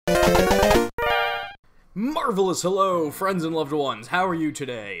Marvelous hello, friends and loved ones, how are you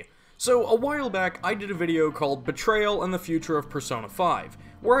today? So, a while back, I did a video called Betrayal and the Future of Persona 5,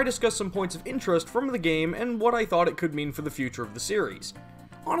 where I discussed some points of interest from the game and what I thought it could mean for the future of the series.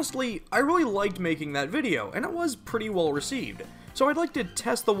 Honestly, I really liked making that video, and it was pretty well received, so I'd like to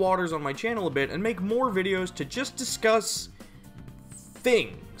test the waters on my channel a bit and make more videos to just discuss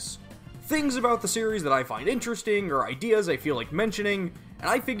things. Things about the series that I find interesting, or ideas I feel like mentioning, and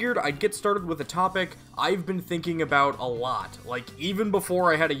I figured I'd get started with a topic I've been thinking about a lot. Like, even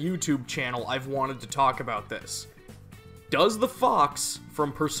before I had a YouTube channel, I've wanted to talk about this. Does the fox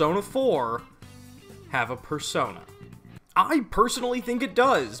from Persona 4 have a persona? I personally think it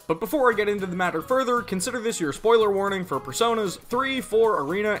does, but before I get into the matter further, consider this your spoiler warning for Personas 3, 4,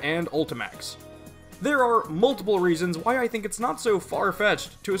 Arena, and Ultimax. There are multiple reasons why I think it's not so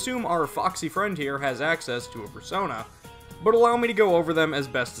far-fetched to assume our foxy friend here has access to a persona, but allow me to go over them as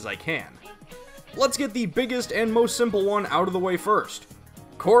best as I can. Let's get the biggest and most simple one out of the way first.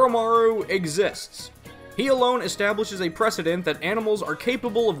 Koromaru exists. He alone establishes a precedent that animals are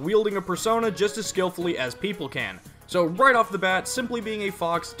capable of wielding a persona just as skillfully as people can, so right off the bat, simply being a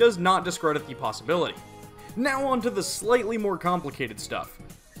fox does not discredit the possibility. Now on to the slightly more complicated stuff.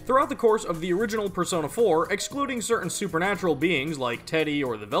 Throughout the course of the original Persona 4, excluding certain supernatural beings like Teddy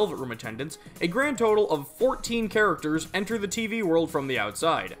or the Velvet Room attendants, a grand total of 14 characters enter the TV world from the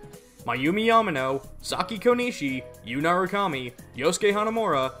outside. Mayumi Yamano, Saki Konishi, Yu Narukami, Yosuke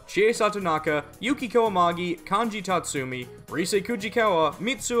Hanamura, Chie Satonaka, Yukiko Amagi, Kanji Tatsumi, Rise Kujikawa,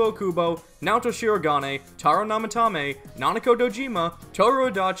 Mitsuo Kubo, Naoto Shirogane, Taro Namatame, Nanako Dojima,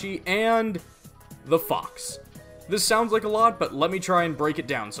 Toru Adachi, and the Fox. This sounds like a lot, but let me try and break it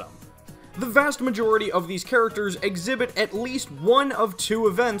down some. The vast majority of these characters exhibit at least one of two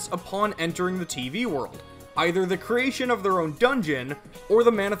events upon entering the TV world. Either the creation of their own dungeon, or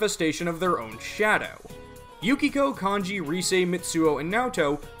the manifestation of their own shadow. Yukiko, Kanji, Rise, Mitsuo, and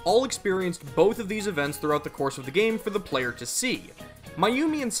Naoto all experienced both of these events throughout the course of the game for the player to see.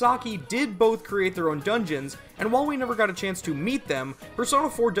 Mayumi and Saki did both create their own dungeons, and while we never got a chance to meet them, Persona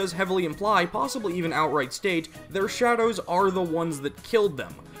 4 does heavily imply, possibly even outright state, their shadows are the ones that killed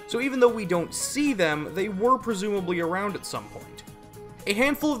them, so even though we don't see them, they were presumably around at some point. A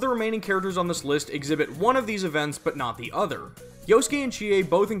handful of the remaining characters on this list exhibit one of these events, but not the other. Yosuke and Chie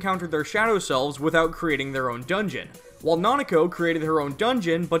both encountered their shadow selves without creating their own dungeon, while Nanako created her own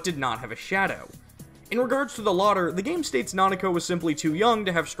dungeon but did not have a shadow. In regards to the latter, the game states Nanako was simply too young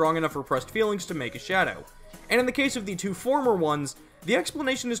to have strong enough repressed feelings to make a shadow. And in the case of the two former ones, the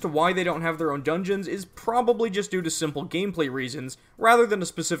explanation as to why they don't have their own dungeons is probably just due to simple gameplay reasons, rather than a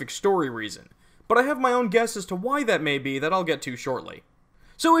specific story reason. But I have my own guess as to why that may be that I'll get to shortly.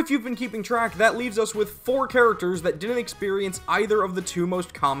 So if you've been keeping track, that leaves us with 4 characters that didn't experience either of the two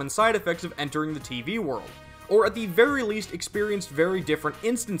most common side effects of entering the TV world, or at the very least experienced very different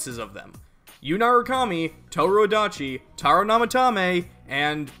instances of them. Yu Narukami, Toru Adachi, Taro Namatame,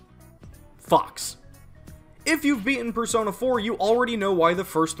 and Fox. If you've beaten Persona 4, you already know why the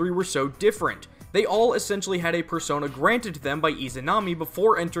first 3 were so different. They all essentially had a persona granted to them by Izanami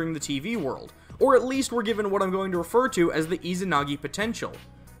before entering the TV world, or at least were given what I'm going to refer to as the Izanagi potential.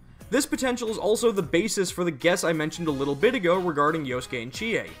 This potential is also the basis for the guess I mentioned a little bit ago regarding Yosuke and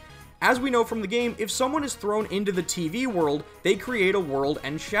Chie. As we know from the game, if someone is thrown into the TV world, they create a world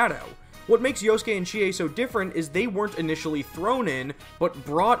and shadow. What makes Yosuke and Chie so different is they weren't initially thrown in, but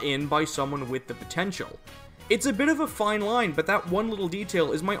brought in by someone with the potential. It's a bit of a fine line, but that one little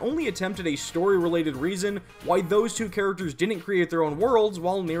detail is my only attempt at a story-related reason why those two characters didn't create their own worlds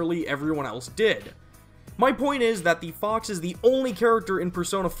while nearly everyone else did. My point is that the Fox is the only character in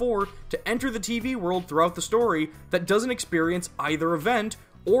Persona 4 to enter the TV world throughout the story that doesn't experience either event,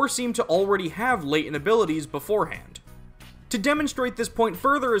 or seem to already have latent abilities beforehand. To demonstrate this point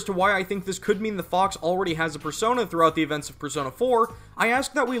further as to why I think this could mean the Fox already has a persona throughout the events of Persona 4, I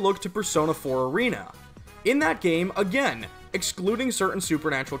ask that we look to Persona 4 Arena. In that game, again, excluding certain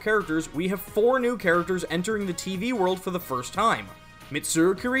supernatural characters, we have 4 new characters entering the TV world for the first time.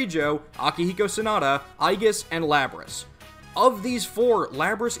 Mitsuru Kirijo, Akihiko Sanada, Aigis, and Labris. Of these 4,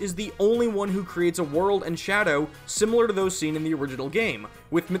 Labris is the only one who creates a world and shadow similar to those seen in the original game,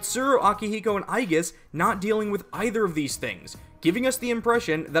 with Mitsuru, Akihiko, and Aigis not dealing with either of these things, giving us the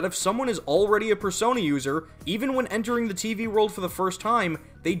impression that if someone is already a Persona user, even when entering the TV world for the first time,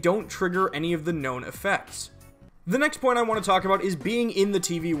 they don't trigger any of the known effects. The next point I want to talk about is being in the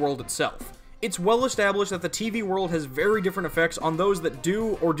TV world itself. It's well established that the TV world has very different effects on those that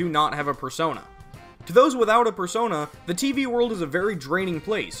do or do not have a persona. To those without a persona, the TV world is a very draining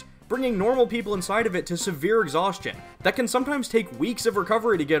place, bringing normal people inside of it to severe exhaustion that can sometimes take weeks of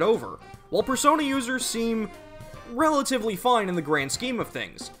recovery to get over, while Persona users seem relatively fine in the grand scheme of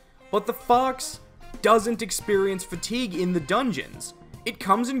things. But the fox doesn't experience fatigue in the dungeons. It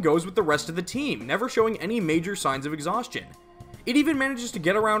comes and goes with the rest of the team, never showing any major signs of exhaustion. It even manages to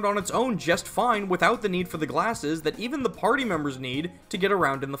get around on its own just fine without the need for the glasses that even the party members need to get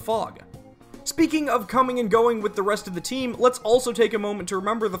around in the fog. Speaking of coming and going with the rest of the team, let's also take a moment to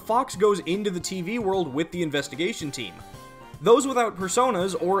remember the fox goes into the TV world with the investigation team. Those without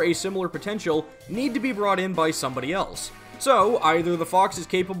personas or a similar potential need to be brought in by somebody else. So, either the fox is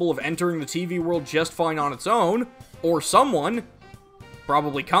capable of entering the TV world just fine on its own, or someone,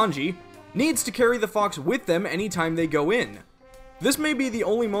 probably Kanji, needs to carry the fox with them anytime they go in. This may be the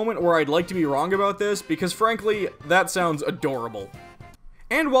only moment where I'd like to be wrong about this, because frankly, that sounds adorable.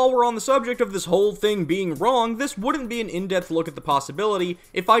 And while we're on the subject of this whole thing being wrong, this wouldn't be an in-depth look at the possibility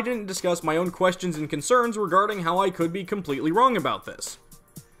if I didn't discuss my own questions and concerns regarding how I could be completely wrong about this.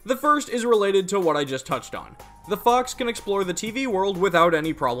 The first is related to what I just touched on. The fox can explore the TV world without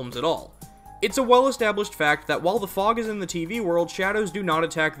any problems at all. It's a well-established fact that while the fog is in the TV world, shadows do not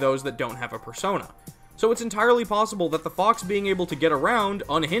attack those that don't have a persona. So it's entirely possible that the fox being able to get around,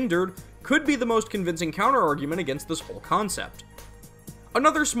 unhindered, could be the most convincing counter-argument against this whole concept.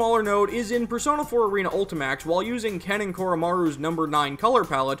 Another smaller note is in Persona 4 Arena Ultimax, while using Ken and Koromaru's number 9 color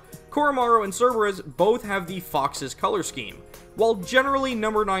palette, Koromaru and Cerberus both have the fox's color scheme, while generally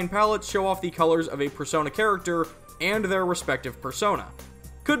number 9 palettes show off the colors of a Persona character and their respective persona.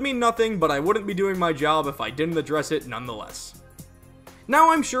 Could mean nothing, but I wouldn't be doing my job if I didn't address it nonetheless.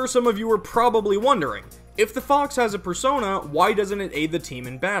 Now I'm sure some of you are probably wondering, if the fox has a persona, why doesn't it aid the team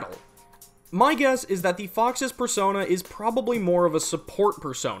in battle? My guess is that the fox's persona is probably more of a support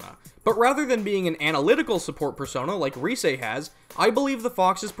persona, but rather than being an analytical support persona like Rise has, I believe the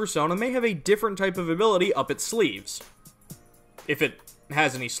fox's persona may have a different type of ability up its sleeves. If it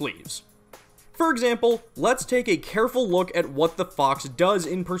has any sleeves. For example, let's take a careful look at what the fox does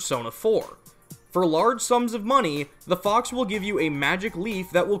in Persona 4. For large sums of money, the fox will give you a magic leaf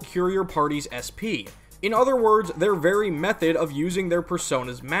that will cure your party's SP. In other words, their very method of using their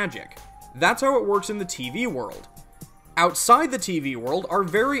persona's magic. That's how it works in the TV world. Outside the TV world, our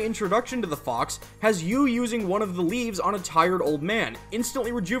very introduction to the fox has you using one of the leaves on a tired old man,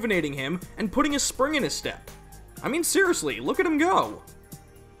 instantly rejuvenating him and putting a spring in his step. I mean, seriously, look at him go.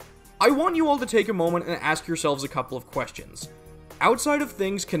 I want you all to take a moment and ask yourselves a couple of questions. Outside of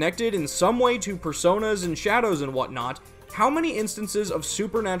things connected in some way to personas and shadows and whatnot, how many instances of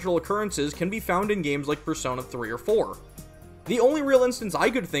supernatural occurrences can be found in games like Persona 3 or 4? The only real instance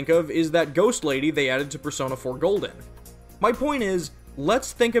I could think of is that ghost lady they added to Persona 4 Golden. My point is,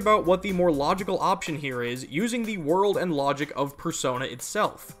 let's think about what the more logical option here is using the world and logic of Persona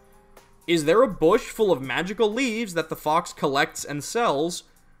itself. Is there a bush full of magical leaves that the fox collects and sells,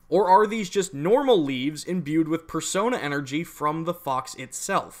 or are these just normal leaves imbued with Persona energy from the fox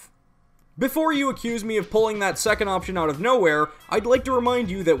itself? Before you accuse me of pulling that second option out of nowhere, I'd like to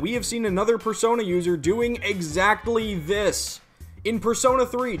remind you that we have seen another Persona user doing exactly this. In Persona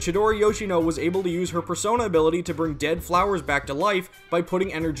 3, Chidori Yoshino was able to use her Persona ability to bring dead flowers back to life by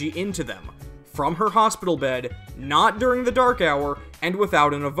putting energy into them. From her hospital bed, not during the dark hour, and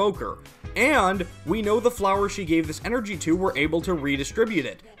without an evoker. And we know the flowers she gave this energy to were able to redistribute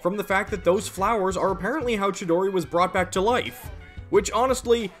it, from the fact that those flowers are apparently how Chidori was brought back to life. Which,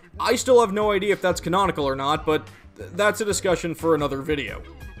 honestly, I still have no idea if that's canonical or not, but that's a discussion for another video.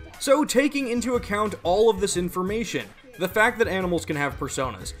 So, taking into account all of this information, the fact that animals can have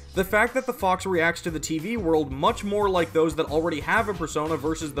personas, the fact that the fox reacts to the TV world much more like those that already have a persona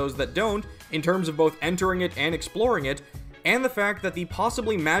versus those that don't, in terms of both entering it and exploring it, and the fact that the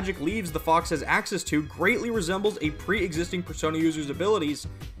possibly magic leaves the fox has access to greatly resembles a pre-existing Persona user's abilities,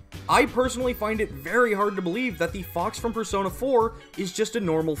 I personally find it very hard to believe that the fox from Persona 4 is just a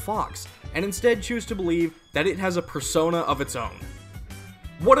normal fox, and instead choose to believe that it has a persona of its own.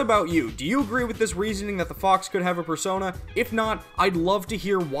 What about you? Do you agree with this reasoning that the fox could have a persona? If not, I'd love to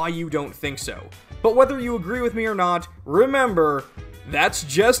hear why you don't think so. But whether you agree with me or not, remember, that's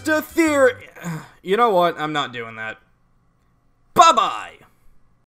just a theory. You know what? I'm not doing that. Bye-bye!